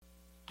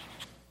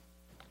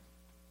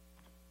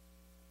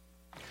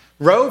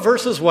Roe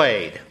versus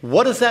Wade.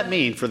 What does that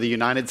mean for the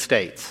United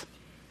States?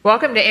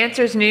 Welcome to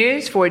Answers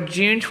News for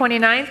June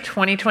 29th,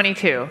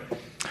 2022.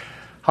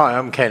 Hi,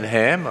 I'm Ken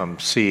Ham. I'm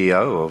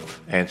CEO of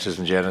Answers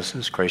in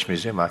Genesis, Creation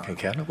Museum, Ark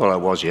Encounter. Well, I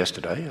was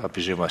yesterday. I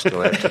presume I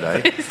still am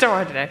today. Still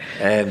are today.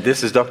 And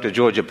this is Dr.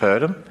 Georgia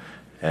Purdom,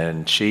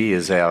 and she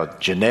is our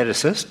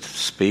geneticist,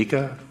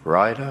 speaker,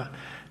 writer,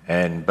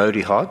 and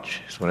Bodie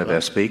Hodge is one of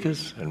our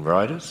speakers and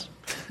writers.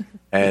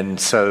 And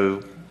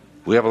so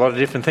we have a lot of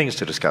different things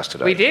to discuss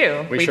today. We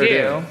do. We sure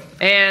do.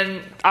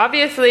 And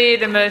obviously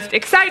the most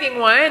exciting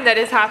one that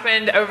has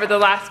happened over the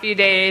last few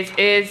days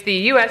is the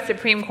U.S.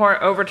 Supreme Court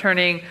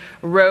overturning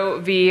Roe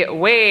v.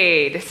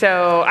 Wade.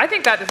 So I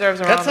think that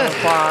deserves a round of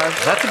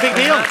applause. That's a big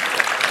deal.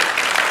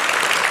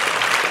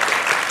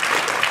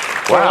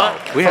 Wow,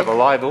 we have a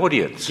live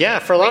audience. Yeah,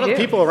 for a lot of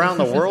people around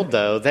the world,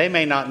 though, they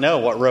may not know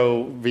what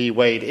Roe v.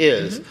 Wade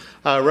is.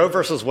 Roe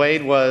versus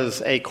Wade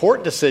was a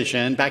court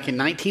decision back in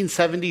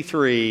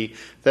 1973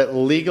 that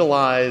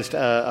legalized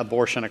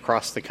abortion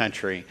across the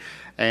country.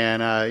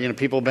 And,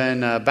 people have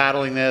been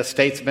battling this.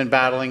 States have been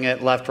battling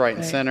it left, right,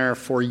 and center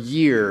for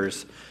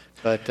years.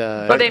 But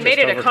they made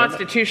it a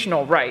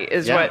constitutional right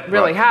is what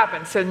really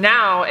happened. So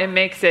now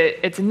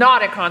it's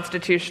not a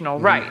constitutional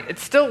right.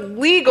 It's still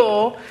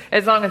legal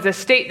as long as the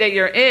state that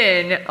you're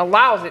in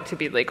allows it to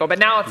be legal. But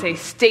now it's a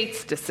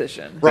state's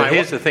decision. Right. But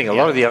here's the thing. A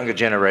lot of the younger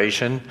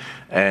generation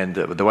and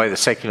the way the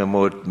secular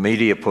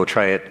media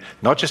portray it,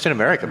 not just in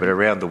America but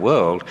around the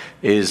world,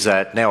 is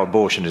that now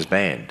abortion is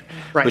banned,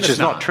 which is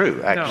not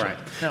true, actually. No, right.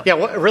 No.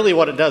 Yeah,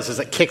 what it does is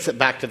it kicks it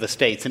back to the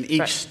states, and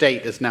each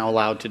state is now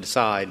allowed to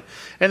decide.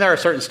 And there are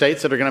certain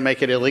states that are going to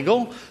make it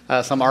illegal.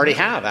 Some already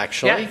have,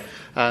 actually.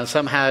 Yeah.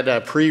 Some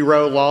had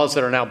pre-Roe laws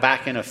that are now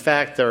back in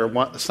effect. There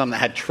are some that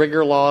had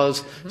trigger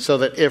laws so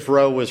that if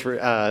Roe was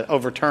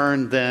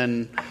overturned,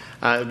 then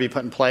it would be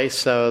put in place.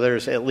 So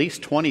there's at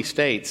least 20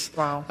 states.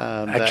 Wow.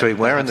 Actually,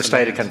 we're in the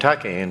state of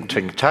Kentucky, and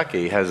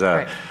Kentucky has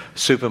a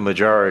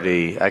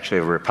supermajority, actually,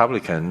 of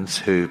Republicans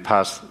who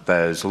passed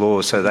those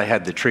laws. So they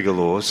had the trigger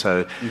laws.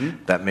 So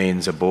that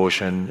means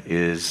abortion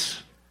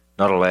is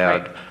not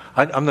allowed. Right.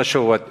 I'm not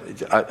sure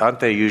aren't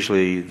they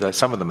usually,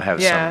 some of them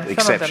have some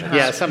exceptions.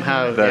 Yeah,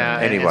 somehow, but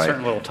anyway, a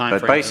certain little time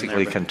but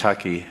basically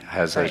Kentucky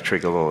has those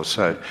trigger laws.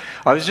 So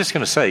I was just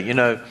going to say,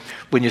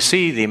 when you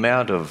see the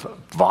amount of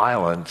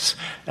violence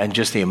and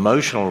just the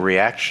emotional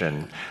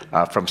reaction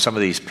from some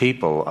of these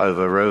people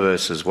over Roe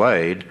versus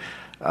Wade,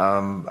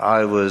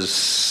 I was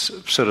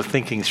sort of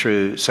thinking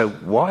through, so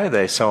why are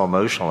they so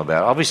emotional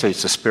about it? Obviously,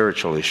 it's a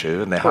spiritual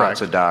issue, and their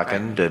hearts are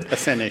darkened. And, a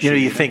sin issue.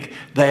 You think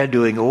they are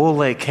doing all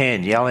they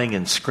can, yelling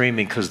and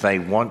screaming because they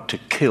want to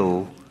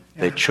kill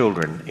their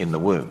children in the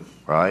womb,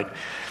 right?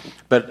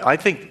 But I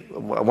think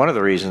one of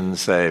the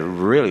reasons they're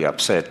really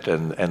upset,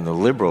 and the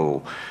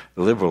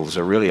liberals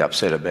are really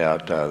upset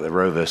about the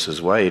Roe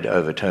versus Wade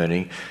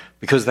overturning,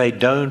 because they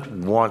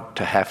don't want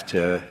to have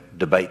to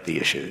debate the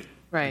issue.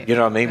 Right. You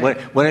know what I mean? Right.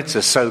 When it's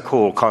a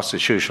so-called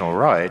constitutional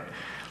right,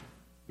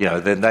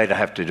 then they don't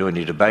have to do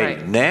any debating.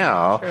 Right.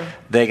 Now,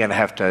 they're going to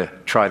have to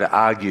try to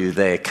argue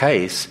their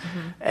case.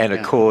 And,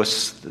 of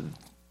course,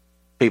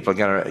 people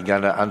are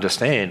going to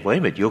understand, wait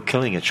a minute, you're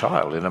killing a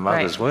child in a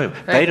mother's womb.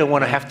 Right. They don't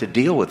want to have to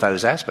deal with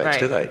those aspects,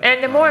 do they?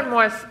 And the more and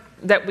more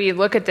that we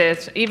look at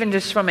this, even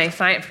just from a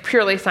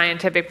purely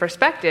scientific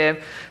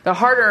perspective, the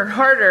harder and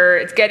harder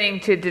it's getting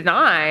to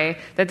deny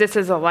that this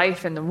is a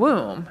life in the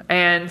womb.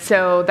 And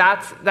so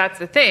that's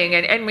the thing.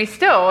 And we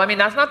still,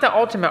 that's not the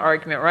ultimate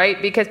argument,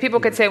 right? Because people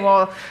could say,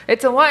 well,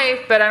 it's a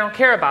life, but I don't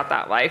care about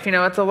that life.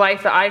 It's a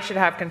life that I should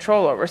have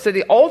control over. So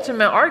the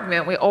ultimate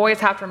argument, we always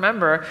have to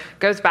remember,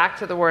 goes back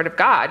to the Word of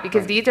God,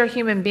 because these are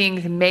human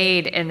beings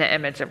made in the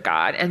image of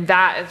God. And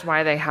that is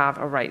why they have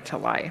a right to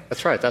life.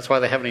 That's right. That's why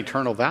they have an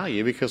eternal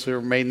value, because we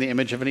were made in the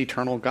image of an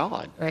eternal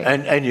God. Right.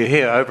 And you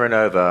hear over and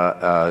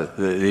over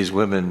these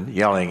women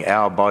yelling,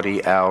 our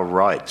body, our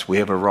rights. We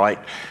have a right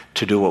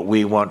to do what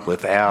we want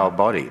with our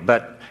body.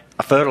 But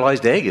a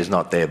fertilized egg is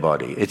not their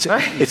body. It's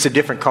a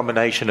different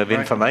combination of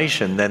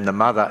information than the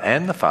mother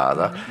and the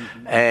father,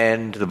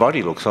 and the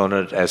body looks on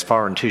it as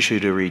foreign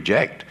tissue to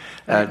reject.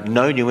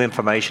 No new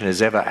information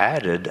is ever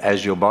added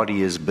as your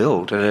body is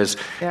built. And as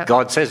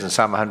God says in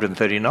Psalm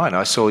 139,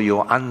 I saw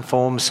your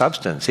unformed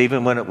substance.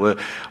 Even when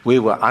we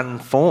were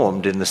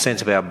unformed in the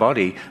sense of our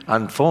body,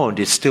 unformed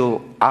is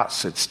still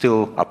us. It's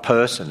still a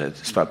person.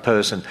 It's a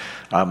person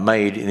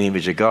made in the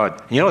image of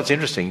God. You know what's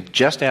interesting?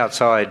 Just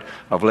outside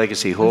of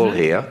Legacy Hall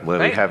here, where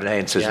we have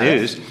Answers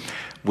News,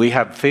 we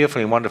have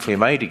Fearfully and Wonderfully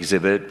Made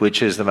exhibit,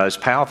 which is the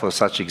most powerful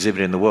such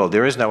exhibit in the world.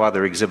 There is no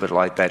other exhibit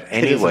like that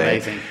anywhere. It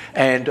is amazing.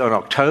 And on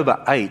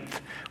October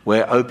 8th,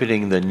 we're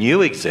opening the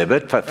new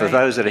exhibit. For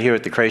those that are here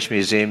at the Creation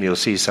Museum, you'll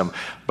see some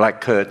black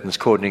curtains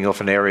cordoning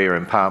off an area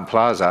in Palm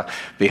Plaza.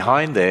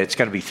 Behind there, it's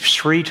going to be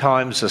 3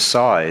 times the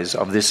size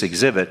of this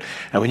exhibit.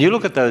 And when you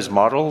look at those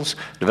models,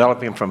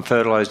 developing from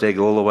fertilized egg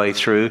all the way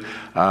through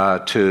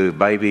to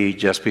baby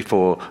just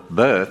before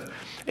birth,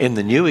 in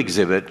the new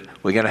exhibit,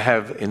 we're going to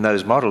have, in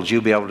those models,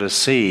 you'll be able to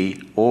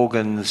see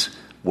organs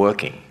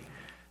working.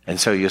 And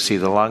so you'll see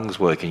the lungs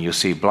working, you'll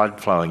see blood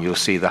flowing, you'll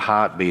see the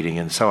heart beating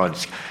and so on.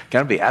 It's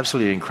going to be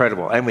absolutely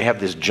incredible. And we have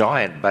this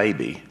giant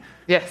baby.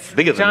 Yes.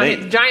 Bigger than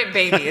me. Giant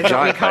baby is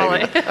what we call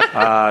it.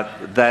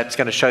 That's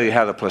going to show you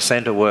how the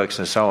placenta works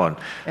and so on.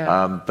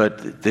 Yeah.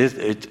 But this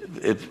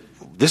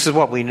is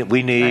what we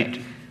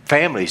need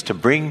families to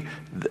bring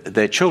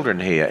their children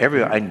here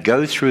and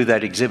go through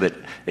that exhibit.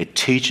 It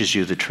teaches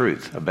you the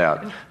truth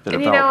about the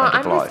development of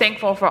life. I'm just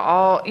thankful for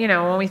all,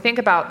 when we think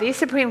about these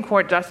Supreme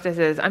Court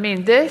justices,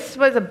 this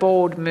was a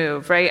bold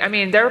move,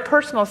 right? Their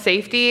personal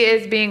safety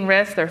is being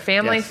risked, their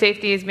family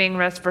safety is being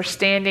risked for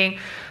standing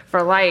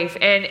for life.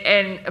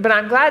 But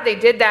I'm glad they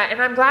did that. And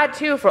I'm glad,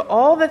 too, for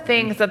all the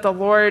things that the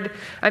Lord,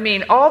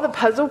 all the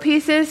puzzle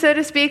pieces, so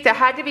to speak, that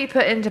had to be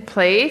put into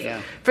place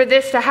for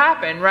this to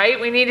happen, right?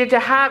 We needed to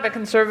have a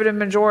conservative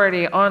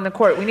majority on the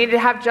court. We needed to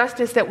have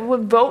justice that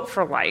would vote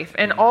for life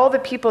and all the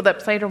people that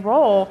played a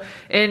role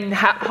in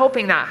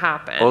helping that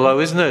happen. Although,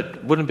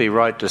 wouldn't it be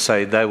right to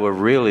say they were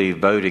really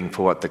voting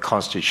for what the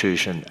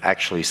Constitution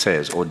actually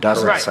says or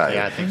doesn't say?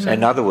 Yeah, I think so.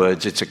 In other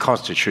words, it's a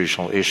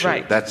constitutional issue.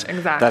 Right.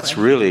 That's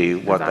really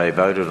what they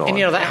voted on.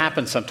 And that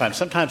happens sometimes.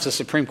 Sometimes the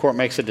Supreme Court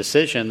makes a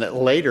decision that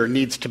later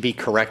needs to be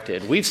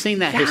corrected. We've seen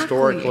that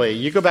historically.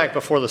 You go back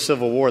before the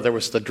Civil War, there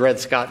was the Dred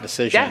Scott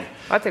decision. Yeah,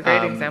 that's a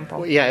great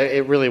example. Yeah,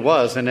 it really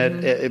was. And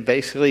it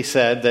basically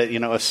said that,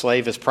 a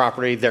slave is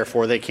property,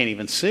 therefore they can't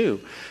even sue.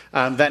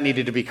 That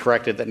needed to be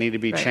corrected. That needed to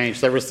be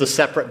changed. There was the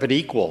separate but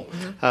equal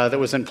that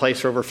was in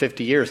place for over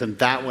 50 years, and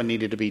that one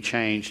needed to be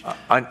changed.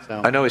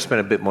 I know we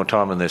spent a bit more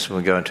time on this when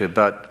we go into it,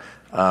 but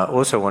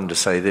also wanted to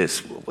say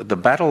this. The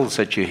battles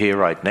that you hear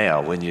right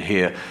now, when you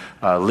hear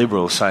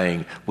liberals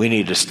saying we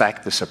need to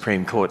stack the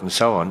Supreme Court and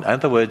so on, in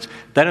other words,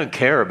 they don't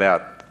care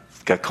about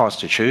the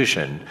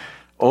Constitution.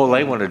 All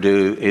they want to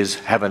do is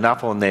have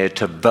enough on there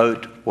to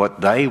vote what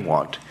they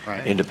want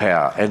into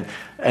power.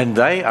 And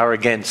they are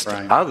against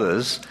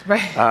others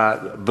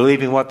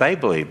believing what they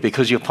believe,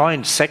 because you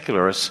find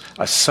secularists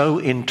are so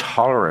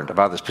intolerant of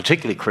others,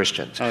 particularly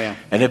Christians. Oh, yeah.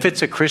 And if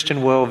it's a Christian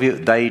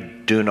worldview, they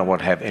do not want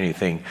to have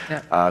anything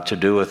to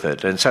do with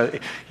it. And so,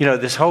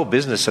 this whole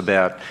business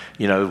about,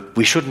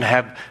 we shouldn't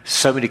have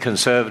so many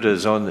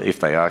conservatives if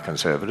they are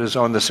conservatives,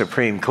 on the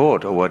Supreme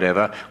Court or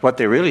whatever, what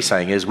they're really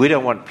saying is we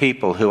don't want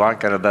people who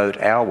aren't going to vote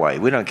our way.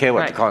 We don't care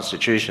what the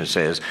Constitution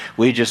says.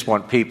 We just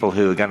want people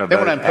who are going to vote our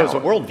way. They want to impose a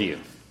worldview.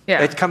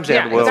 Yeah. It comes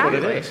out of the world what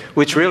it is,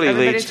 which really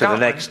leads to the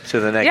next.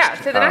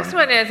 Yeah, so the next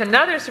one is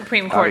another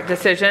Supreme Court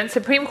decision.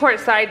 Supreme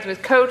Court sides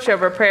with coach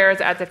over prayers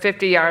at the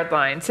 50-yard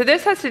line. So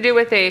this has to do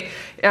with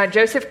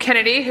Joseph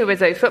Kennedy, who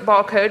was a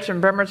football coach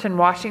in Bremerton,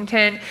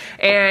 Washington,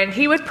 and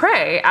he would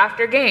pray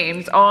after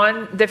games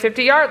on the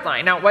 50-yard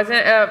line. Now, it wasn't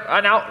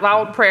an out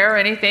loud prayer or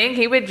anything.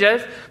 He would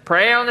just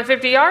pray on the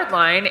 50-yard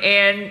line,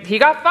 and he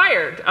got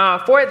fired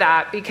for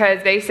that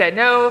because they said,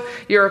 no,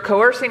 you're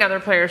coercing other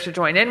players to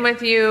join in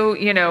with you.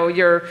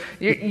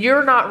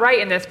 You're not right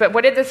in this. But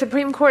what did the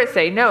Supreme Court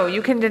say? No,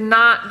 you can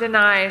not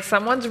deny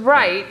someone's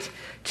right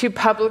to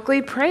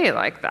publicly pray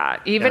like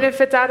that, even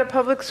if it's at a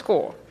public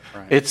school.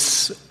 Right.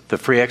 It's the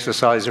free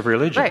exercise of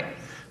religion. Right.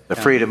 The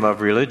freedom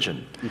of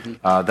religion.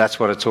 That's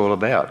what it's all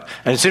about.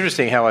 And it's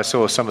interesting how I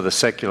saw some of the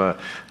secular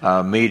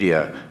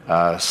media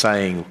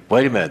saying,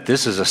 wait a minute,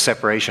 this is a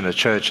separation of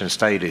church and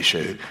state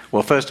issue.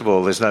 Well, first of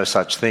all, there's no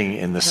such thing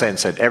in the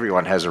sense that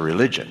everyone has a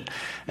religion,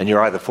 and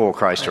you're either for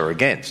Christ or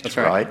against, That's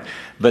right?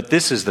 But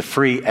this is the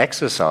free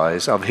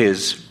exercise of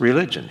his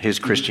religion, his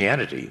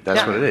Christianity.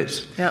 That's what it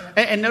is. Yeah.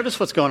 And notice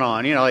what's going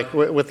on, like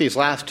with these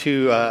last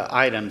two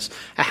items.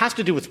 It has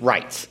to do with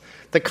rights.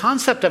 The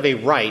concept of a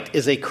right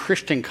is a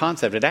Christian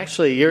concept. It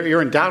actually, you're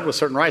endowed with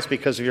certain rights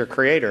because of your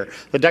Creator.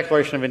 The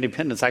Declaration of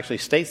Independence actually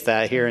states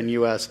that here in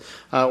U.S.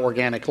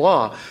 Organic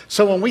law.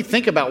 So when we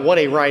think about what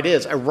a right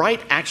is, a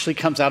right actually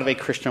comes out of a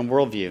Christian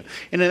worldview.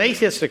 In an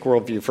atheistic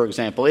worldview, for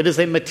example, it is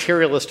a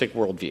materialistic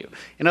worldview.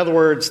 In other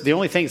words, the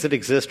only things that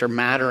exist are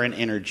matter and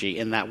energy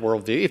in that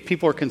worldview, if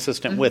people are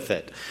consistent with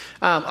it.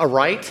 A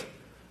right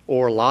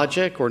or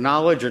logic or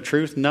knowledge or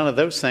truth, none of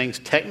those things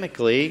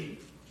technically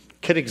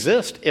could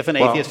exist if an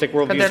atheistic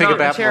worldview. You think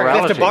about morality.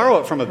 You have to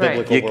borrow it from a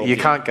biblical worldview. You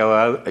can't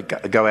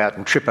go out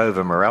and trip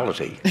over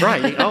morality.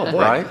 Right. Oh,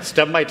 boy. Right?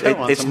 Stub my toe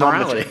on some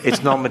morality.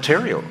 It's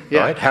non-material,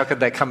 right? How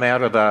could that come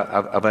out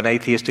of an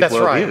atheistic That's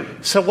worldview?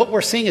 Right. So what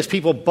we're seeing is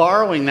people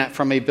borrowing that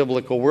from a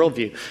biblical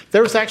worldview.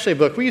 There was actually a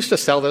book. We used to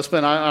sell this,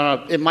 but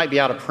it might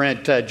be out of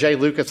print. Jay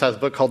Lucas has a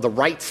book called The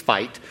Rights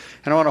Fight.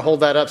 And I want to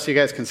hold that up so you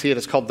guys can see it.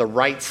 It's called The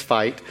Rights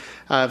Fight.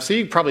 So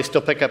you can probably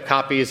still pick up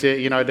copies.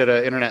 I did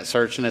an internet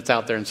search, and it's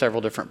out there in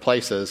several different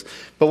places.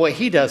 But what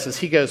he does is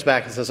he goes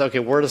back and says, okay,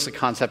 where does the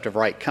concept of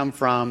right come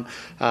from?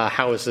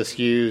 How is this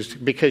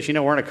used? Because,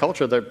 we're in a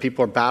culture that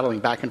people are battling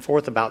back and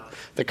forth about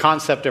the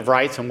concept of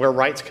rights and where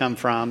rights come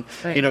from.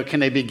 Right.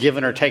 Can they be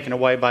given or taken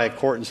away by a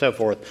court and so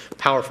forth?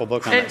 Powerful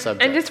book on that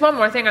subject. And just one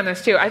more thing on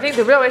this, too. I think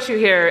the real issue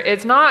here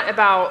is not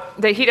about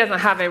that he doesn't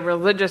have a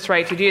religious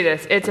right to do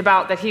this. It's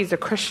about that he's a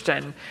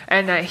Christian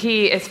and that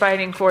he is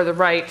fighting for the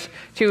right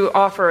to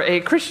offer a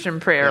Christian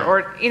prayer,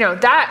 or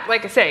that,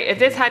 like I say, if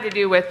this had to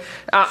do with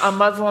a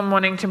Muslim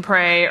wanting to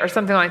pray or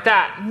something like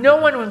that, no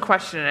one would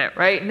question it,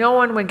 right? No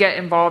one would get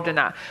involved in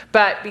that.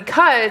 But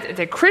because it's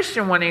a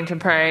Christian wanting to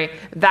pray,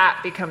 that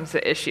becomes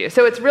the issue.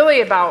 So it's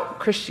really about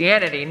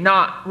Christianity,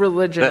 not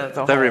religion as a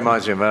whole. That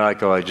reminds me of an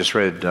article I just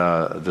read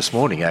this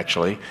morning,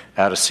 actually,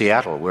 out of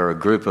Seattle, where a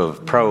group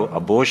of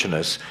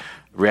pro-abortionists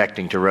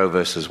reacting to Roe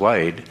versus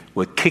Wade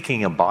were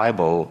kicking a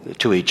Bible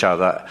to each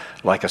other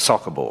like a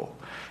soccer ball.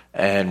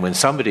 And when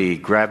somebody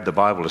grabbed the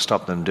Bible to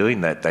stop them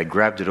doing that, they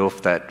grabbed it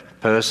off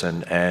that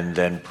person and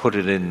then put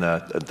it in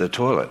the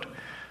toilet.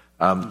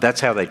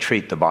 That's how they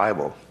treat the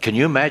Bible. Can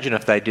you imagine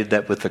if they did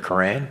that with the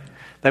Quran?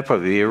 They'd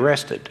probably be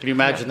arrested. Can you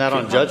imagine that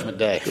on Judgment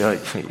Day?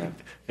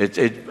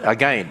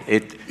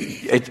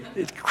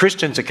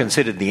 Christians are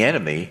considered the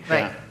enemy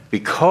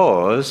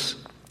because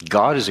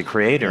God is a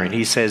creator, and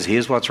he says,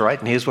 here's what's right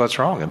and here's what's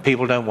wrong, and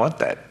people don't want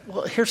that.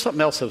 Well, here's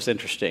something else that was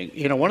interesting.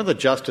 One of the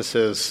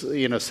justices,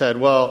 said,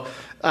 well,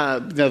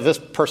 this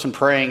person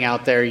praying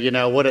out there,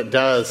 what it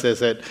does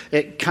is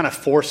it kind of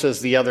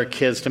forces the other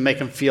kids to make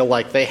them feel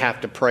like they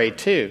have to pray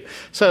too.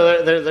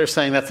 So they're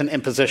saying that's an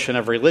imposition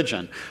of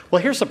religion.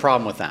 Well, here's the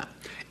problem with that.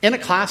 In a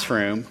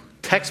classroom,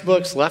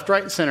 textbooks left,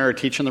 right, and center are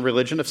teaching the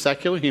religion of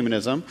secular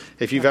humanism.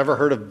 If you've ever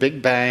heard of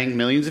Big Bang,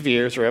 millions of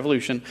years, or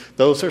evolution,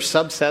 those are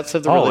subsets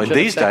of the religion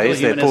and these of secular days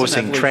they're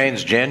humanism. forcing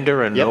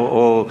transgender and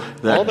all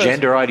that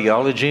gender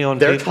ideology on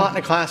they're people. They're taught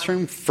in a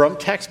classroom from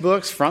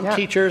textbooks, from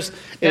teachers,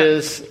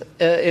 is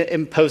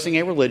imposing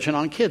a religion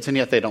on kids, and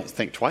yet they don't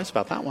think twice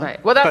about that one.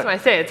 Right. Well, that's what I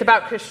say. It's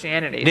about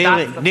Christianity.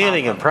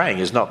 Kneeling and praying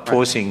is not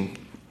forcing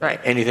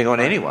anything on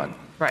anyone.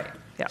 Right.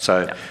 Yeah.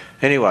 So,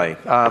 anyway,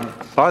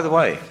 by the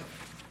way,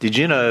 did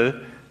you know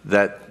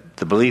that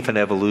the belief in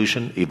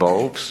evolution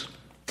evolves?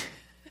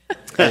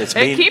 And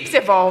it keeps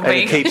evolving. And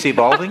it keeps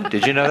evolving?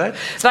 Did you know that?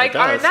 Like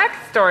our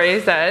next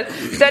story says,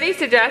 studies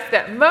suggest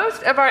that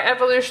most of our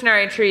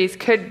evolutionary trees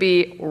could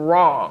be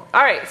wrong.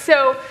 All right,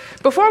 so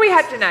before we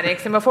had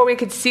genetics and before we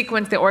could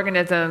sequence the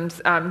organism's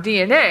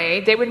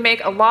DNA, they would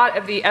make a lot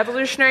of the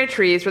evolutionary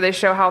trees where they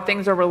show how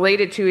things are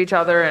related to each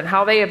other and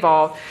how they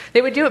evolved.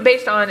 They would do it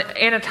based on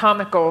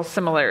anatomical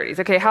similarities,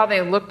 okay, how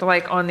they looked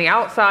like on the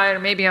outside or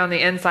maybe on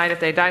the inside if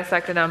they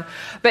dissected them.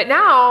 But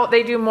now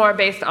they do more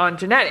based on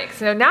genetics.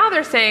 So now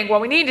they're saying,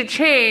 well, we need to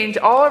change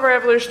all of our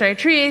evolutionary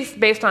trees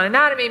based on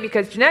anatomy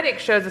because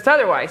genetics shows us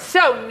otherwise.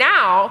 So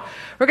now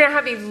we're going to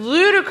have these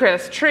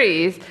ludicrous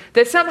trees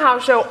that somehow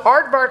show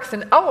aardvarks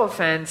and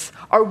elephants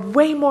are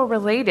way more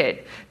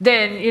related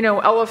than,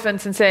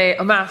 elephants and, say,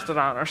 a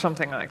mastodon or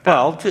something like that.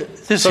 Well,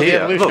 this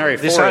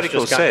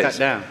article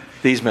says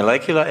these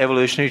molecular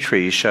evolutionary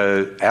trees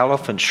show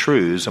elephant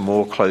shrews are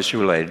more closely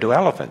related to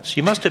elephants.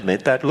 You must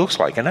admit that looks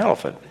like an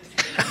elephant.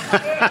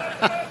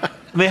 I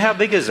mean, how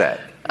big is that?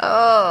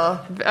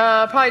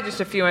 Probably just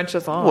a few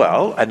inches long.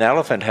 Well, an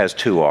elephant has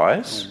 2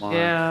 eyes.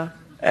 Yeah.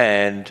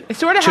 And it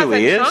sort of 2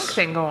 has ears. a trunk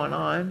thing going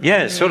on.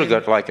 Yeah, it's sort of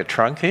got like a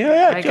trunk here.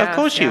 Yeah, of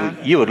course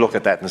you would look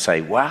at that and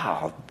say,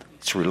 wow,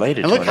 it's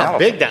related to an elephant. And look how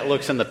big that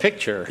looks in the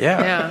picture.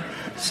 Yeah.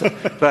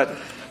 But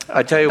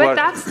I tell you what.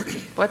 That's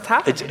what's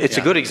happening. It's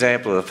a good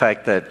example of the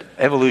fact that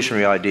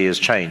evolutionary ideas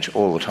change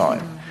all the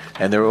time.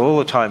 And they're all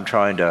the time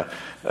trying to,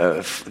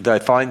 they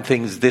find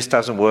things, this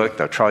doesn't work,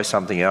 they'll try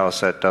something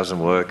else, that doesn't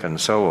work, and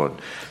so on.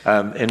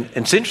 And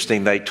it's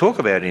interesting, they talk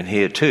about in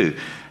here too,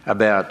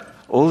 about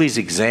all these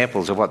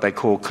examples of what they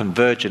call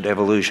convergent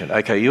evolution.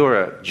 Okay, you're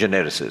a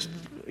geneticist.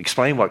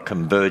 Explain what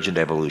convergent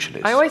evolution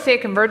is. I always say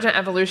convergent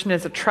evolution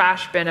is a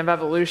trash bin of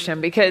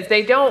evolution because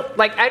they don't,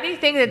 like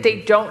anything that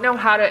they don't know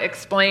how to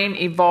explain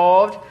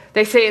evolved,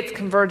 they say it's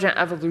convergent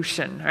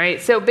evolution,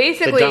 right? So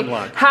basically,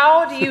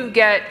 how do you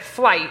get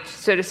flight,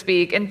 so to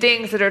speak, and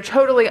things that are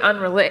totally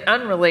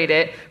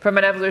unrelated from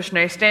an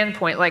evolutionary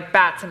standpoint, like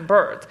bats and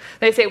birds?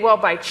 They say, well,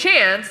 by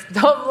chance,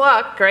 dumb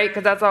luck, right,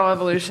 because that's all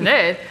evolution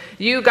is,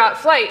 you got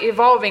flight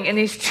evolving in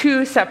these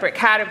 2 separate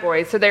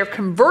categories. So they're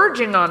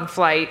converging on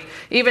flight,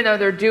 even though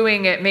they're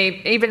doing it,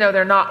 even though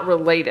they're not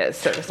related,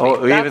 so to speak.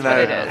 Or even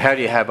though, how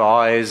do you have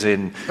eyes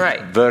in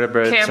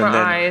vertebrates? Camera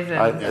eyes.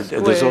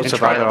 And there's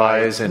also other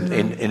eyes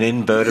in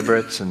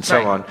invertebrates and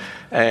so on.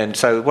 And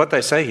so what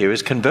they say here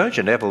is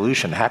convergent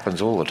evolution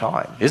happens all the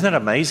time. Isn't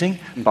that amazing?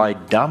 By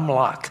dumb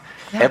luck,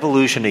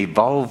 evolution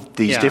evolved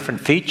these different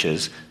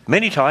features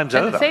many times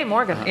over. The same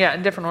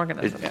in different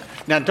organisms.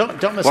 Now,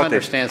 don't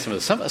misunderstand some of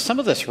this. Some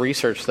of this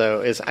research,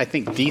 though, is, I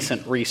think,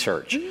 decent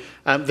research.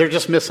 They're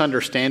just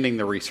misunderstanding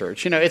the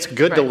research. It's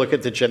good to look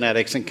at the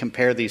genetics and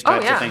compare these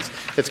types of things.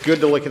 It's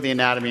good to look at the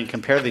anatomy and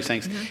compare these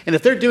things. And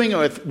if they're doing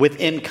it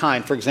within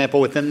kind, for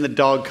example, within the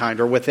dog kind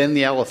or within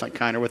the elephant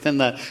kind or within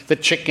the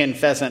chicken,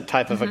 pheasant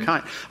type of a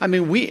kind, I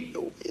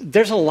mean,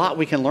 there's a lot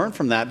we can learn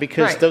from that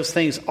because those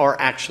things are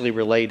actually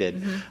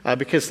related.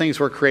 Because things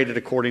were created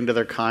according to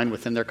their kind,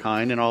 within their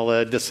kind, and all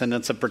the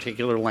descendants of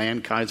particular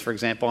land kinds, for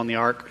example, on the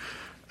ark,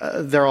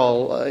 they're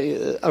all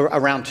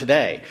around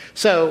today.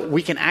 So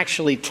we can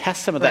actually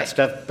test some of that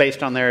stuff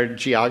based on their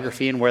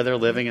geography and where they're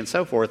living and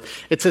so forth.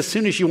 It's as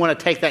soon as you want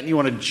to take that and you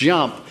want to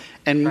jump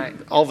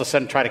and all of a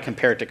sudden try to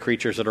compare it to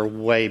creatures that are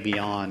way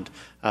beyond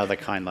the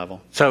kind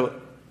level. So,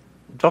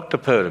 Dr.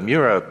 Purdom,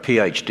 you're a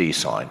PhD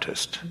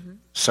scientist.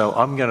 So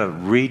I'm going to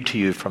read to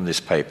you from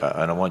this paper,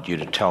 and I want you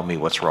to tell me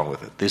what's wrong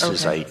with it. This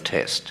is a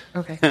test.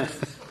 Okay.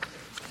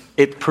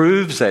 It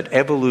proves that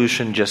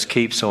evolution just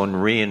keeps on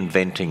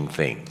reinventing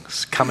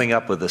things, coming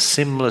up with a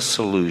similar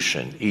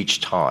solution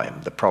each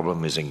time the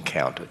problem is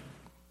encountered.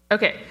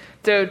 Okay,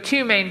 so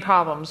two main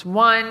problems.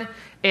 One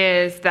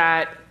is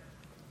that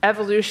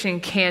evolution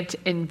can't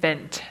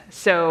invent.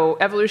 So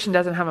evolution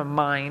doesn't have a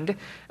mind.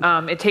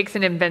 It takes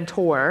an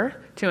inventor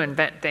to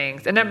invent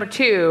things. And number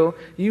two,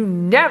 you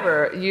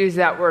never use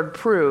that word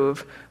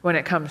prove when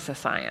it comes to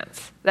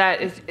science.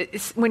 That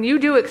is, when you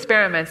do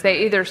experiments,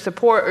 they either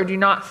support or do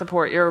not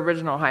support your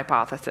original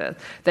hypothesis.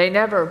 They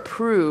never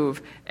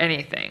prove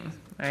anything.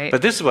 Right?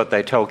 But this is what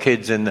they tell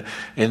kids in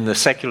the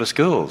secular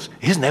schools.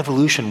 Isn't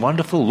evolution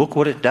wonderful? Look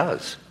what it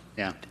does.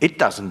 Yeah. It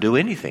doesn't do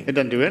anything. It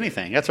doesn't do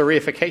anything. That's a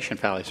reification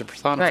fallacy. It's a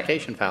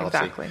personification fallacy.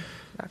 Exactly.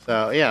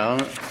 So,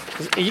 yeah,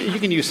 you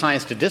can use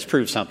science to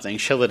disprove something,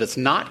 show that it's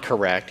not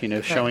correct,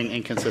 showing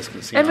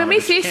inconsistency. And when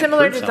we see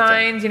similar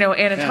designs,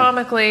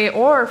 anatomically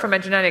or from a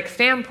genetic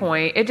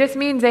standpoint, it just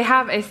means they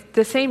have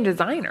the same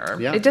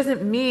designer. Yeah. It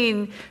doesn't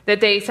mean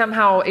that they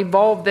somehow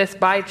evolved this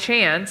by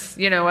chance,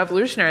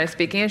 evolutionary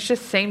speaking. It's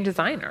just same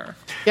designer.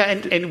 Yeah,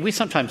 and we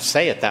sometimes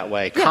say it that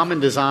way. Yeah. Common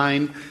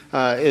design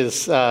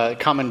is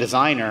common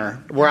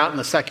designer. We're out in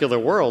the secular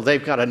world.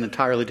 They've got an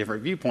entirely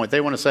different viewpoint.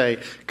 They want to say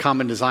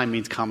common design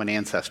means common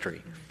ancestry.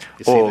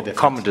 Or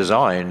common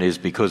design is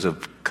because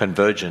of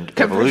convergent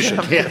evolution,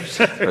 yes.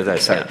 as they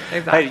say. Yeah,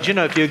 exactly. Hey, did you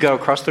know if you go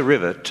across the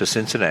river to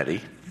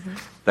Cincinnati,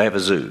 they have a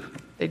zoo?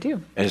 They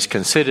do. And it's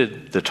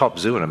considered the top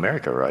zoo in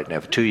America right now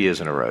for 2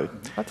 years in a row.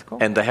 That's cool.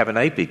 And they have an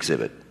ape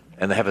exhibit.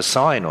 And they have a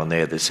sign on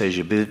there that says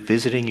you're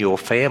visiting your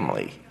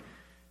family.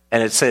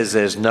 And it says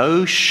there's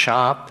no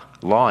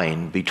sharp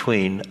line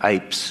between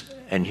apes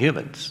and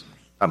humans.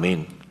 I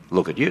mean,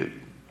 look at you.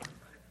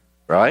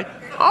 Right?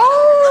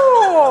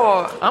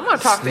 Oh, I'm going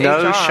to talk to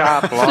no HR.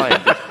 Sharp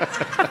line.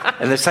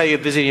 And they say you're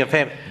visiting your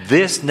family.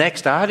 This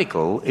next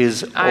article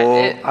is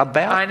all about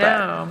that. I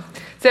know.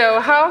 So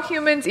how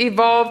humans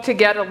evolved to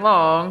get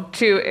along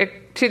to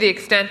the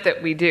extent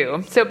that we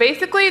do. So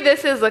basically,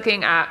 this is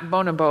looking at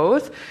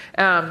bonobos.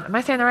 Am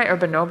I saying that right? Or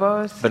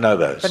bonobos?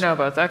 Bonobos.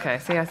 Bonobos. Okay.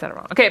 See, I said it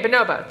wrong. Okay,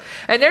 bonobos.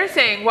 And they're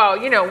saying, well,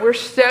 we're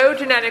so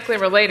genetically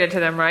related to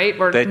them, right?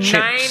 They're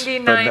chimps.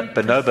 99.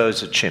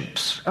 Bonobos are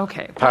chimps.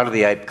 Okay. Part of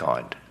the ape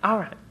kind. All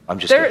right. I'm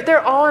just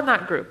they're all in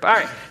that group. All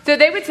right. So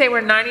they would say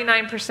we're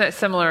 99%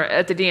 similar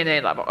at the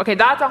DNA level. Okay,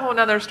 that's a whole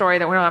other story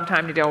that we don't have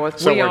time to deal with.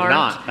 So we we're aren't.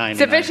 not 99%.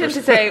 Sufficient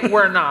to say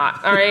we're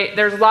not. All right.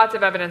 There's lots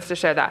of evidence to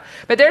show that.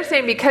 But they're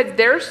saying because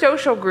their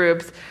social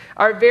groups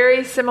are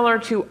very similar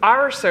to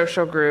our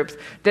social groups,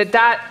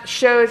 that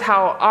shows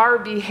how our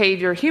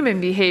behavior,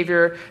 human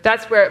behavior,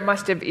 that's where it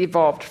must have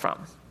evolved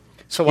from.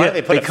 So why did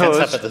they put a fence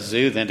up at the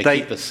zoo then to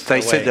keep us They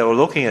away? said they were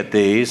looking at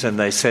these and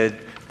they said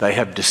they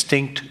have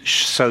distinct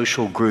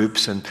social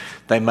groups and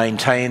they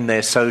maintain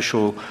their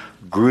social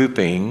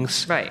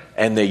groupings. Right.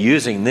 And they're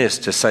using this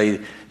to say,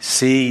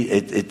 see,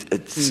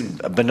 it's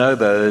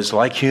bonobos,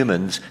 like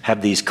humans,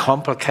 have these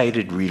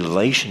complicated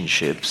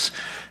relationships.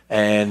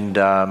 And,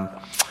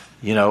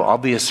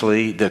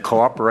 obviously the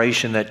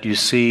cooperation that you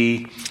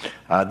see,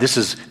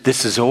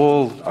 this is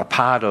all a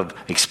part of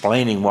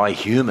explaining why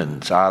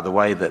humans are the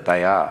way that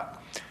they are.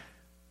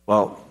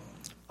 Well,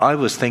 I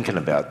was thinking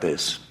about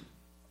this.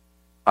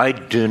 I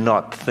do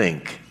not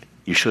think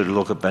you should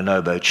look at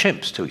bonobo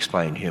chimps to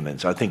explain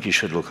humans. I think you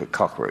should look at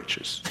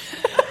cockroaches.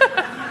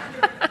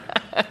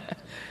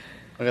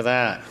 Look at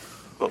that.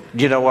 Do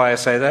you know why I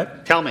say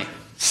that? Tell me.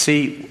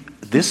 See,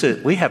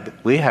 we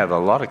have a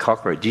lot of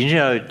cockroaches. Did you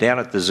know down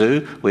at the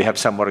zoo we have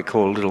somewhat what I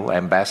call little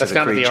ambassador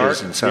That's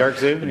creatures and the Ark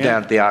Zoo? Yeah.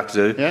 Down at the Ark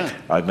Zoo, yeah.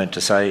 I meant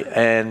to say,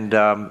 and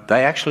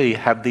they actually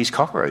have these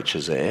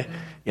cockroaches there.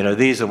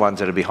 These are the ones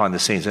that are behind the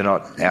scenes. They're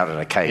not out in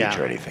a cage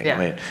or anything.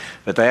 Yeah.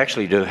 But they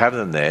actually do have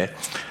them there.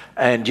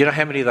 And do you know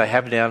how many they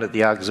have down at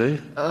the Ark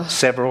Zoo?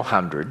 Several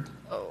hundred,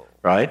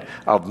 right,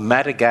 of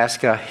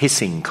Madagascar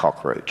hissing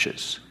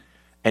cockroaches.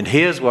 And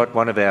here's what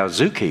one of our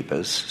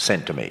zookeepers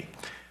sent to me.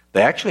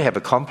 They actually have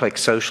a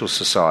complex social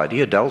society.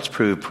 Adults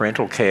prove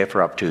parental care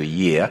for up to a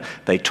year.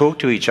 They talk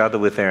to each other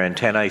with their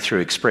antennae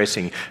through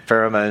expressing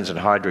pheromones and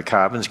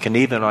hydrocarbons, can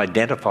even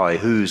identify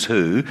who's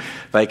who.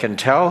 They can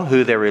tell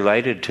who they're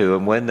related to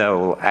and when they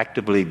will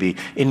actively be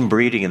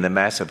inbreeding in the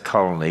massive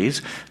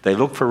colonies. They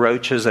look for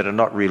roaches that are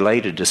not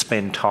related to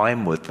spend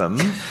time with them.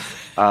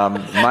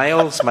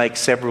 Males make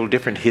several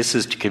different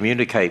hisses to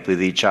communicate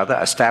with each other,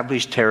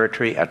 establish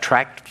territory,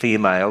 attract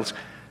females.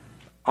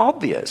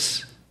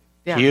 Obvious.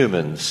 Yeah.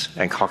 Humans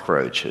and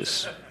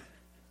cockroaches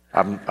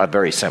are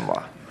very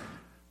similar.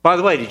 By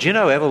the way, did you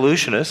know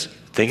evolutionists,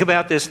 think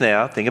about this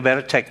now, think about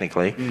it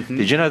technically,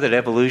 did you know that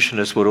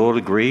evolutionists would all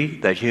agree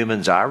that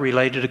humans are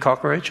related to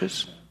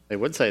cockroaches? They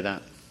would say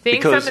that.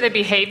 Seeing some of the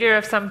behavior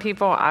of some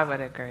people, I would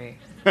agree.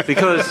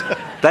 Because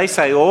they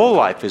say all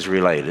life is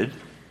related.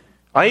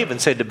 I even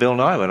said to Bill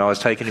Nye when I was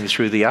taking him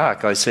through the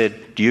ark, I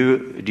said, do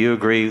you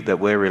agree that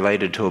we're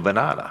related to a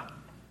banana?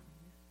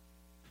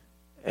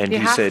 And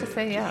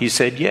he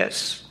said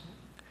yes,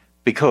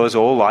 because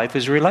all life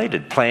is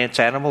related. Plants,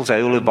 animals,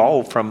 they all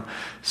evolved from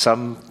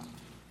some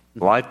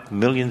life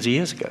millions of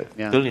years ago,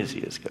 billions of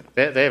years ago.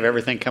 They have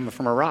everything coming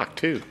from a rock,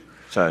 too.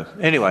 So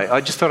anyway, I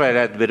just thought I'd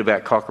add a bit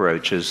about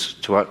cockroaches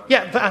to what...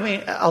 Yeah, but I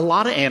mean, a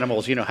lot of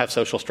animals, have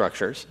social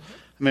structures.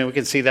 I mean, we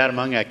can see that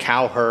among a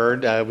cow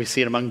herd. We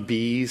see it among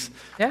bees.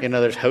 Yeah.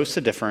 There's hosts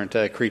of different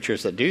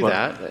creatures that do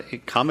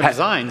that. Common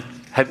design.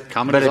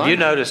 Have you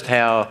noticed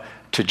how,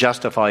 to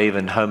justify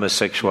even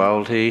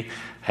homosexuality,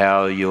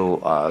 how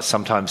you'll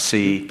sometimes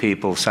see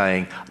people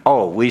saying,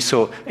 "Oh, we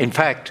saw." In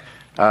fact,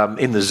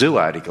 in the zoo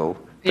article,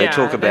 they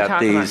talk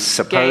about these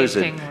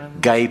supposed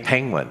gay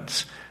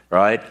penguins,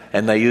 right?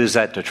 And they use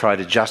that to try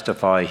to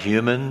justify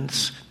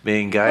humans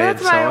being gay. Well,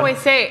 that's what I always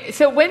say.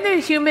 So when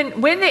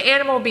the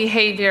animal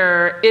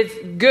behavior is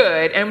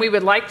good, and we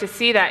would like to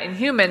see that in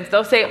humans,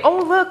 they'll say, "Oh,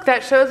 look,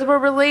 that shows we're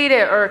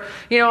related," or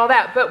all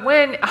that. But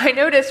when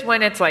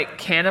it's like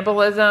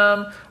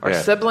cannibalism or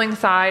sibling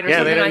side or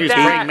something like that, they don't use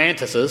praying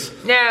mantises.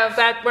 No,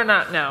 that we're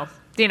not. No,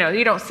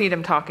 you don't see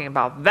them talking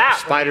about that.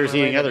 Spiders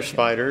eating other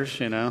spiders.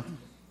 Yeah.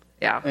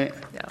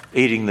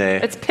 Eating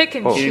it's pick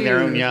and choose. Eating their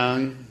own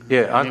young.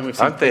 Yeah,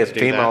 aren't there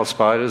female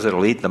spiders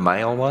that'll eat the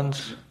male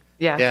ones?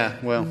 Yeah. Yeah,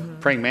 well,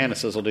 praying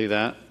mantises will do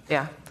that.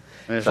 Yeah.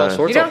 And there's all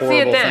sorts of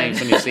horrible things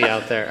when you see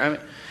out there. I mean,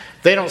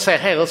 they don't say,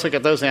 "Hey, let's look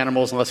at those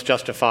animals and let's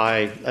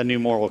justify a new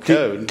moral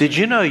code." Did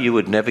you know you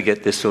would never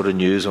get this sort of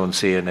news on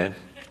CNN?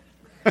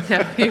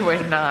 No, you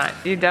would not.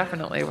 You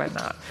definitely would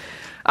not.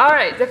 All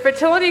right, the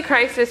fertility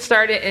crisis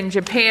started in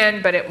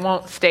Japan, but it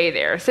won't stay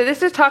there. So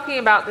this is talking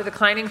about the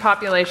declining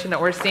population that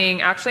we're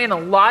seeing actually in a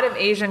lot of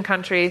Asian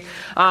countries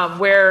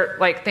where,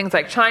 like things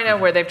like China,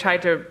 where they've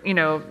tried to,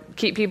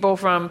 keep people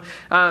from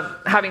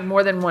having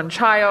more than one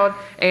child,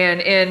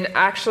 and in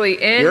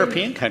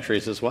European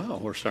countries as well.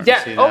 We're starting to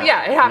see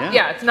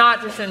that. It's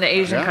not just in the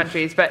Asian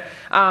countries, but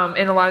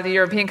in a lot of the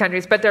European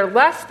countries. But they're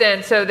less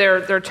than, so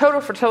their total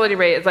fertility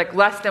rate is like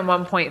less than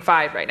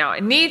 1.5 right now.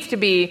 It needs to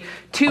be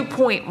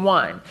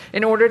 2.1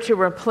 in order to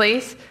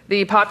replace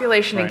the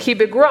population and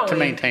keep it growing. To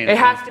maintain it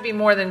has to be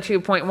more than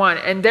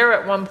 2.1, and they're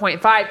at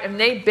 1.5, and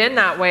they've been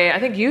that way. I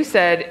think you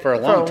said for a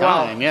long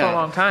time. For a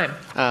long time.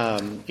 I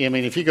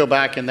mean, if you go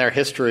back in their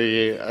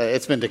history,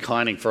 it's been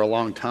declining for a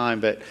long time.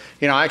 But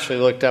I actually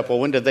looked up. Well,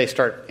 when did they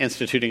start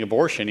instituting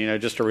abortion?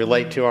 Just to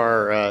relate to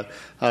our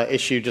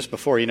issue just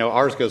before.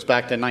 Ours goes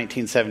back to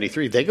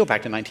 1973. They go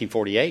back to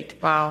 1948.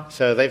 Wow.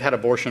 So they've had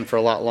abortion for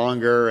a lot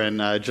longer.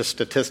 And just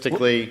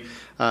statistically,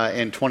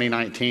 in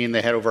 2019,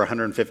 they had over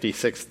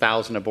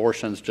 156,000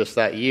 abortions just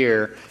that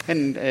year.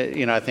 And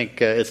I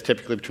think it's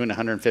typically between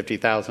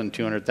 150,000,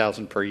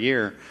 200,000 per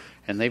year.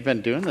 And they've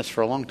been doing this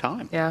for a long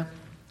time. Yeah.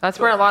 That's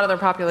where a lot of their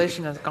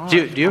population has gone.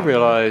 Do you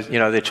realize,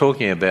 they're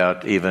talking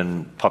about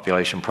even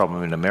population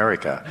problem in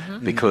America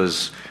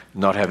because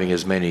not having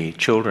as many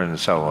children and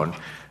so on,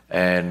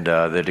 and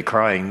they're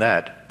decrying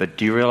that. But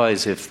do you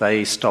realize if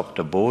they stopped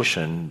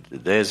abortion,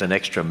 there's an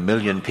extra 1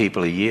 million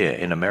people a year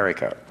in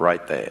America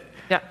right there,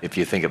 if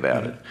you think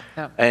about it.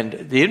 Yeah. And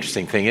the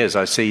interesting thing is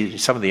I see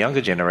some of the younger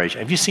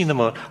generation. Have you seen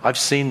them on? I've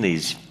seen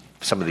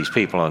some of these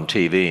people on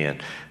TV,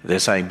 and they're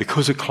saying,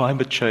 because of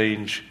climate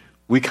change,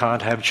 we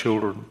can't have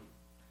children.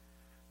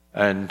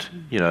 And,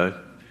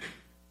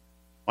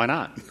 why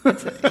not?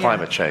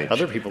 Climate change.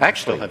 Other people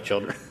actually have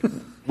children.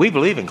 We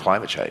believe in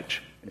climate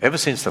change. Ever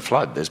since the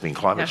flood, there's been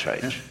climate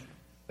change. Yeah.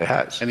 There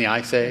has. And the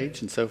Ice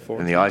Age and so forth.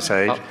 And the Ice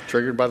Age.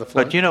 Triggered by the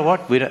flood. But you know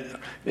what? We don't,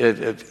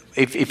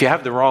 if you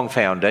have the wrong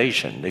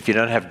foundation, if you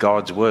don't have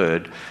God's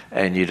Word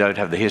and you don't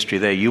have the history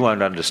there, you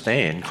won't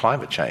understand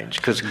climate change.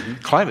 Because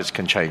climates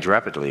can change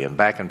rapidly and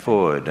back and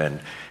forward.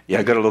 And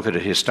you've got to look at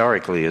it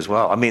historically as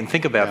well. I mean,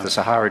 think about the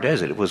Sahara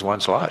Desert. It was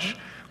once lush.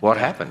 What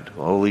happened?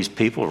 All these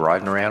people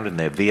riding around in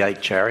their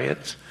V8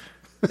 chariots.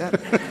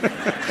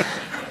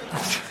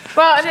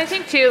 Well, and I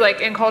think too,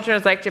 like in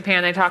cultures like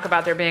Japan, they talk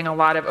about there being a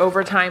lot of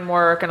overtime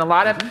work and a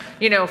lot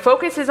of,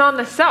 focus is on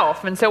the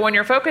self. And so when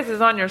your focus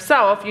is on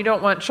yourself, you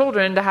don't want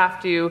children to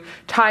have to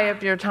tie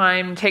up your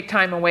time, take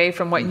time away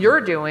from what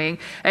you're doing.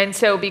 And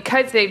so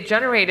because they've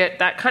generated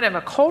that kind of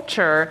a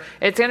culture,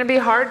 it's going to be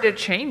hard to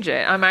change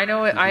it. I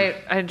know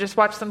I just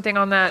watched something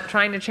on that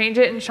trying to change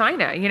it in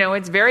China.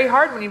 It's very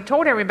hard when you've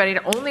told everybody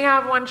to only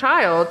have one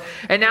child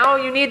and now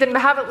you need them to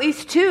have at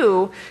least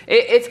two.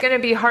 It's going to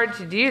be hard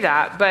to do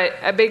that. But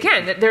again,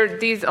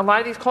 a lot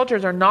of these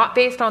cultures are not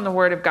based on the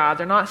Word of God.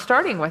 They're not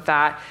starting with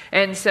that,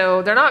 and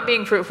so they're not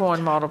being fruitful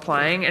and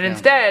multiplying. And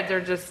instead,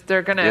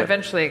 they're going to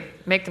eventually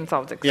make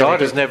themselves extinct. God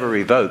has never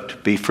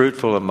revoked, "Be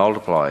fruitful and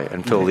multiply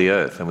and fill the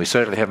earth," and we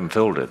certainly haven't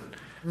filled it.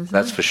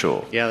 That's for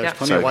sure. Yeah, there's Yeah.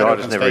 plenty So of wide God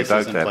open has never spaces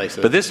evoked in that.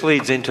 places. But this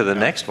leads into the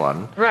next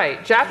one.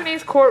 Right.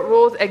 Japanese court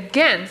rules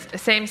against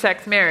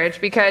same-sex marriage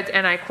because,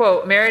 and I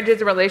quote, marriage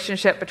is a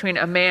relationship between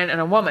a man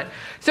and a woman.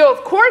 So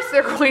of course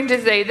they're going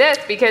to say this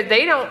because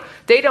they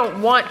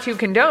don't want to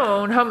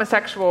condone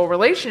homosexual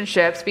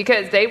relationships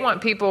because they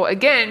want people,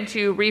 again,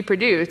 to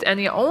reproduce. And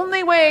the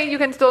only way you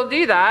can still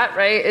do that,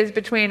 right, is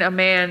between a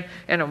man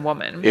and a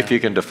woman. If you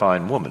can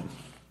define woman.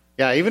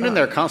 Yeah, even in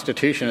their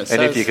constitution it says...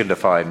 And if you can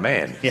define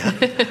man. Yeah.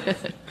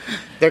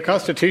 Their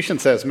constitution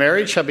says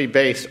marriage shall be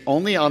based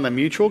only on the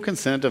mutual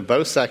consent of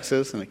both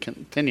sexes, and it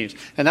continues.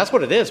 And that's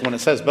what it is. When it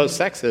says both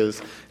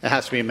sexes, it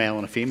has to be a male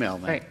and a female.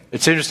 Then. Right.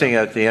 It's interesting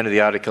at the end of the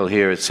article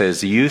here, it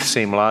says the youth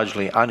seem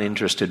largely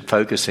uninterested,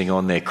 focusing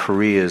on their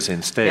careers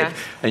instead. Yes.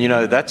 And, you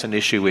know, that's an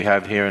issue we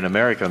have here in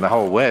America and the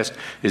whole West,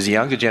 is the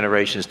younger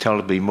generations tend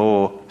to be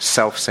more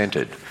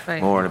self-centered,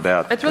 Right. more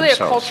about It's really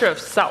themselves. a culture of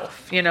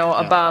self,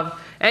 above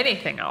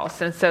anything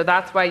else. And so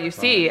that's why you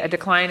see a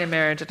decline in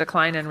marriage, a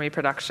decline in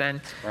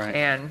reproduction. Right.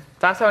 And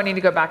that's why we need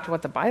to go back to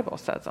what the Bible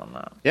says on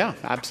that. Yeah,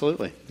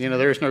 absolutely.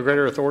 There is no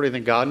greater authority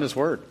than God and His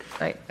Word.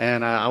 Right.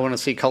 And I want to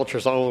see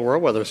cultures all over the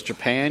world, whether it's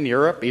Japan,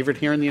 Europe, even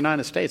here in the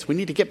United States. We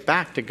need to get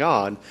back to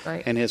God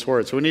and His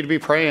Word. So we need to be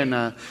praying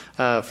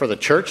for the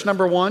church,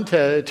 number one,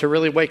 to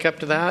really wake up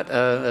to that,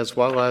 as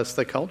well as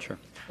the culture.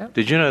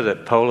 Did you know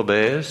that polar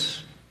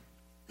bears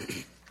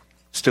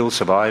still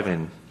survive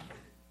in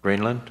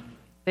Greenland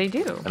They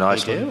do. and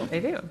Iceland? They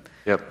do.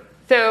 Yep.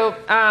 So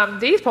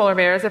these polar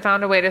bears have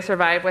found a way to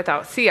survive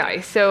without sea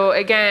ice. So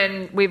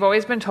again, we've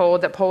always been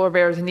told that polar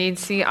bears need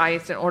sea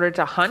ice in order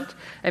to hunt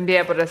and be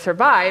able to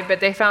survive, but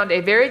they found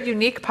a very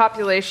unique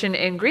population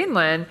in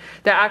Greenland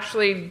that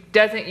actually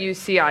doesn't use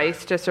sea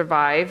ice to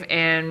survive.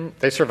 And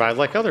They survive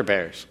like other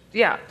bears.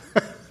 yeah.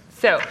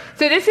 So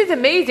this is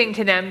amazing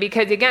to them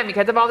because, again,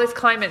 because of all this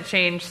climate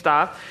change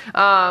stuff,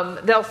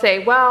 they'll say,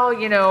 well,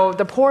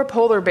 the poor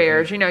polar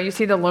bears, you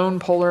see the lone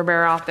polar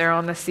bear out there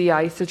on the sea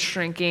ice, it's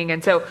shrinking,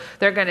 and so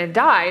they're going to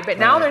die. But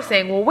now they're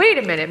saying, well, wait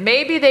a minute,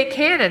 maybe they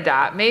can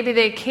adapt. Maybe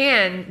they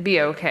can be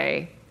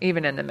okay,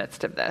 even in the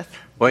midst of this.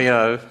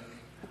 Well,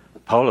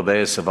 polar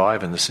bears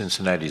survive in the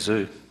Cincinnati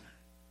Zoo.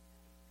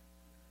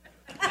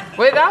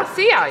 Without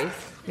sea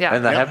ice. Yeah.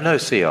 And they have no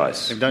sea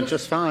ice. They've done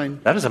just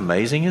fine. That is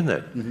amazing, isn't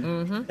it?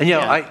 Mm-hmm. And,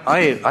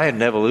 I had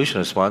an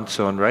evolutionist once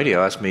on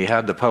radio ask me,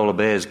 how'd the polar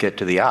bears get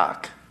to the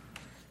Ark?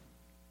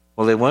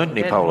 Well, there weren't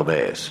any polar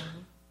bears.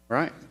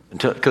 Right.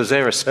 Because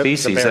they're a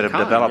species that have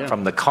kind, developed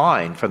from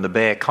the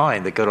bear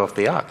kind that got off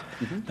the Ark.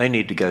 Mm-hmm. They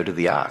need to go to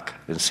the Ark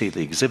and see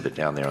the exhibit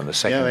down there on the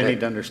second Yeah, they deck. need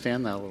to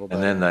understand that a little bit.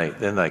 And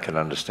then they can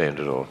understand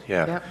it all.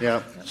 Yeah.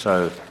 Yeah.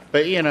 So,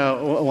 But,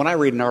 when I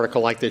read an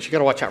article like this, you got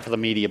to watch out for the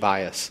media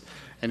bias.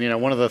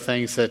 And, one of the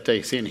things that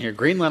they see in here,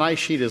 Greenland ice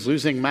sheet is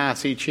losing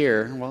mass each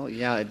year. Well,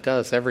 yeah, it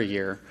does every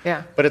year.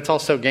 Yeah. But it's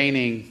also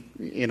gaining,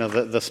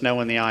 the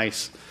snow and the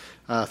ice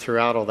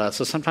throughout all that.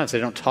 So sometimes they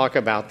don't talk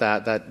about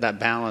that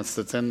balance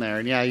that's in there.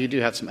 And, yeah, you do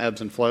have some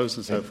ebbs and flows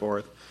and so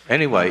forth.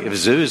 anyway, if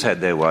zoos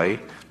had their way,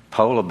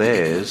 polar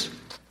bears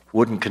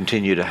wouldn't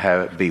continue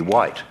to be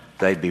white.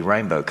 They'd be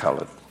rainbow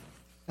colored.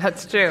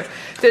 That's true.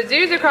 So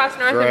zoos across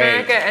North Great.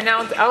 America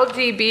announced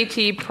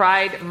LGBT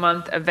Pride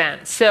Month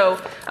events. So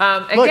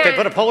again, Look, they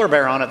put a polar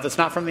bear on it that's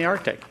not from the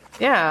Arctic.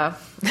 yeah.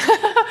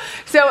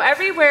 So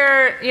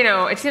everywhere,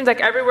 it seems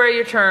like everywhere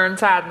you turn,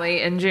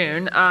 sadly, in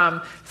June,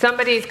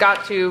 somebody's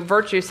got to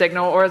virtue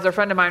signal, or as a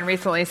friend of mine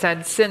recently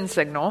said, sin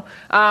signal,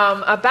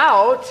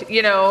 about,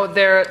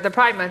 the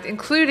Pride Month,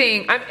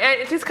 including, and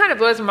it just kind of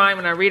blows my mind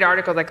when I read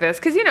articles like this,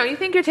 because, you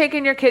think you're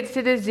taking your kids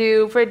to the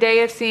zoo for a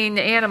day of seeing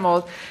the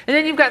animals, and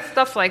then you've got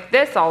stuff like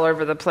this all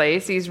over the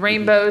place, these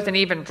rainbows and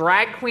even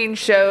drag queen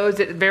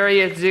shows at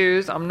various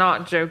zoos. I'm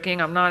not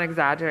joking. I'm not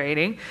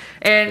exaggerating.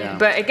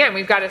 But again,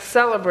 we've got to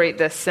celebrate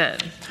this sin.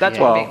 That's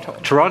what I'm being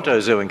told.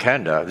 Toronto Zoo in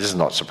Canada, this is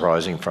not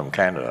surprising from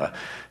Canada,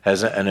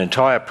 has an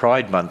entire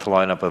Pride Month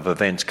lineup of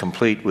events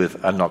complete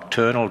with a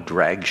nocturnal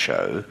drag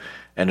show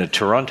and a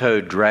Toronto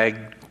drag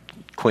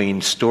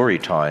queen story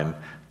time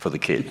for the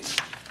kids.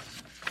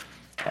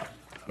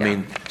 I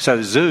mean,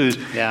 so zoos,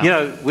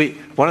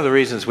 one of the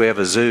reasons we have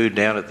a zoo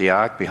down at the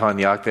Ark, behind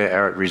the Ark there,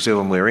 Arrowtree Zoo,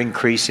 and we're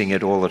increasing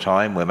it all the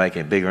time. We're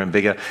making it bigger and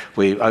bigger.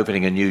 We're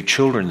opening a new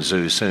children's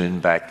zoo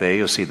soon back there.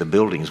 You'll see the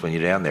buildings when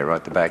you're down there, right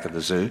at the back of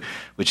the zoo,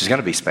 which is going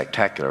to be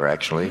spectacular,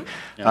 actually.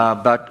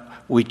 But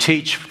we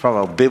teach from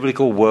a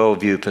biblical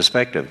worldview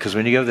perspective, because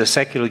when you go to the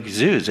secular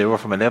zoos, they're all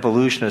from an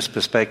evolutionist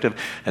perspective,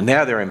 and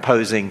now they're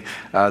imposing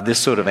this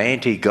sort of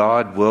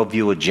anti-God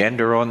worldview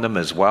agenda on them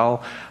as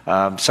well.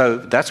 So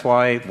that's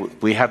why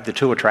we have the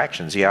two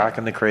attractions, the Ark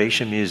and the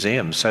Creation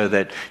Museum, so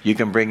that you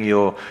can bring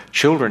your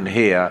children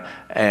here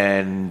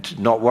and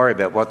not worry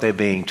about what they're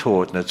being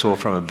taught, and it's all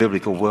from a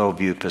biblical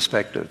worldview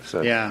perspective.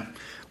 So. Yeah.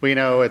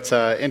 Well, it's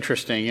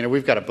interesting.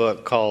 We've got a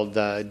book called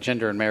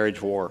Gender and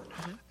Marriage War.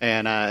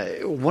 And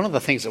one of the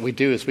things that we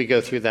do as we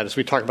go through that is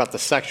we talk about the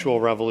sexual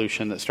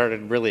revolution that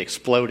started really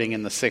exploding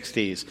in the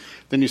 60s.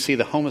 Then you see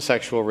the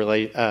homosexual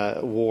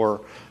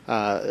war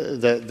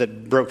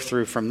that broke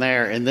through from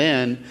there. And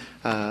then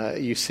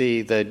you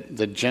see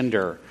the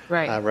gender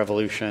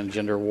revolution,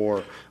 gender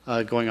war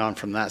going on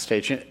from that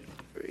stage.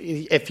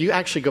 If you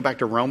actually go back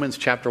to Romans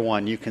chapter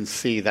 1, you can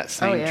see that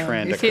same trend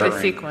occurring. You see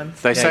the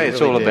sequence. They say it's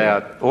really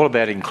all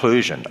about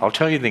inclusion. I'll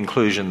tell you the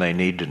inclusion they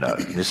need to know.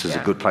 This is a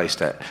good place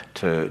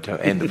to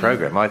end the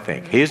program, I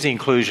think. Here's the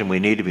inclusion we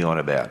need to be on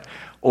about.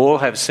 All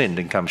have sinned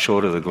and come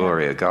short of the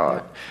glory of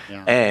God.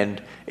 Yeah.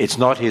 And it's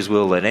not his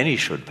will that any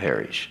should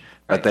perish,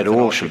 but that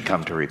all should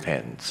come to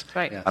repentance.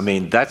 Right. Yes. I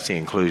mean, that's the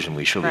inclusion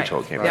we should be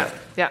talking about.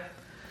 Yeah.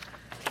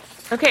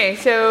 Okay,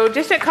 so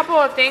just a couple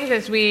of things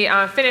as we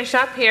finish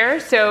up here.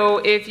 So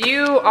if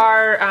you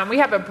are, we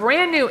have a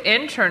brand new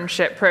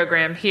internship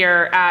program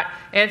here at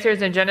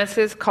Answers in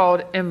Genesis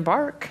called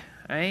Embark.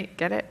 Right,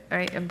 get it?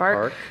 Right,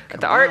 Embark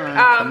at the Ark.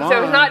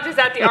 So it's not just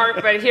at the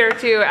Ark, but here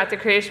too at the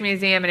Creation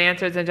Museum and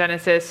Answers in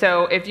Genesis.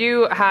 So if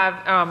you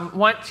have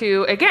want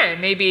to,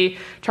 again, maybe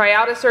try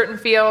out a certain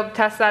field,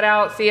 test that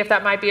out, see if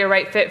that might be a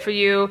right fit for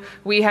you.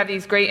 We have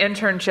these great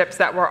internships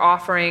that we're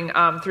offering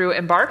through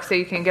Embark, so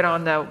you can get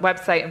on the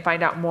website and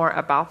find out more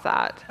about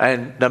that.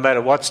 And no matter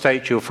what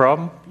state you're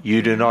from,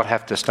 you do not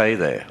have to stay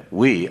there.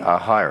 We are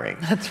hiring.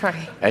 That's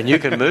right. And you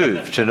can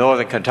move to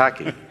Northern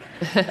Kentucky.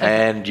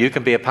 And you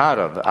can be a part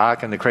of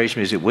Ark and the Creation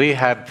Museum. We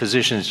have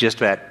positions just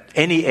about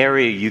any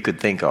area you could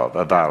think of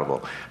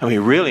available. And we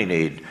really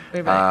need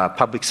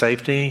public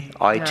safety,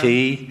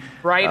 IT,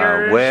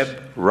 writers,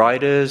 web,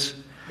 writers.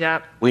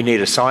 Yep. We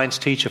need a science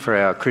teacher for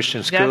our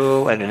Christian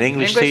school and an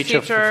English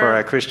teacher for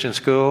our Christian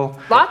school.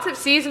 Lots of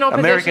seasonal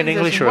American positions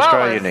English as or well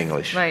Australian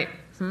English? Right.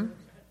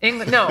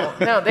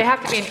 No, they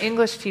have to be an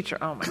English teacher.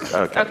 Oh, my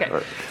God. Okay.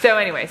 Right. So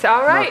anyway,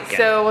 all right.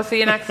 So we'll see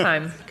you next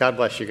time. God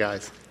bless you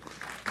guys.